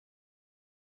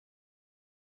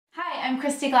Hi, I'm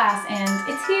Kristy Glass and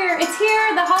it's here,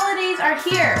 the holidays are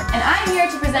here. And I'm here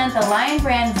to present the Lion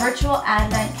Brand Virtual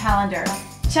Advent Calendar.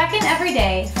 Check in every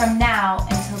day from now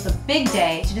until the big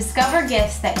day to discover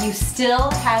gifts that you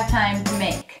still have time to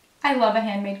make. I love a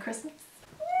handmade Christmas.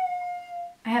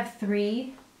 I have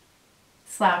 3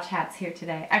 slouch hats here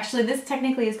today. Actually, this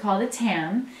technically is called a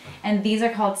tam, and these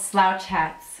are called slouch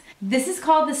hats. This is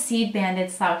called the Seed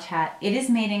Banded Slouch Hat. It is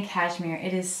made in cashmere.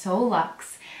 It is so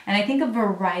luxe. And I think a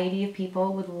variety of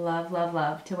people would love, love,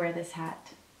 love to wear this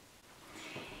hat.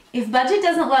 If budget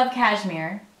doesn't love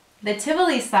cashmere, the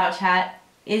Tivoli slouch hat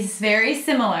is very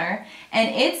similar,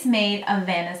 and it's made of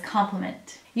Vanna's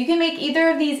Compliment. You can make either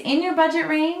of these in your budget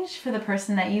range for the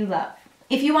person that you love.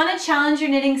 If you want to challenge your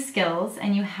knitting skills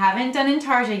and you haven't done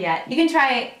Intarsia yet, you can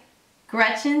try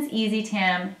Gretchen's Easy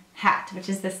Tam hat, which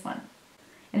is this one.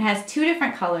 It has 2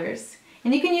 different colors.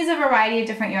 And you can use a variety of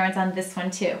different yarns on this one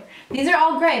too. These are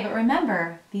all gray, but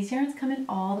remember, these yarns come in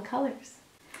all the colors.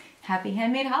 Happy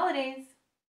handmade holidays!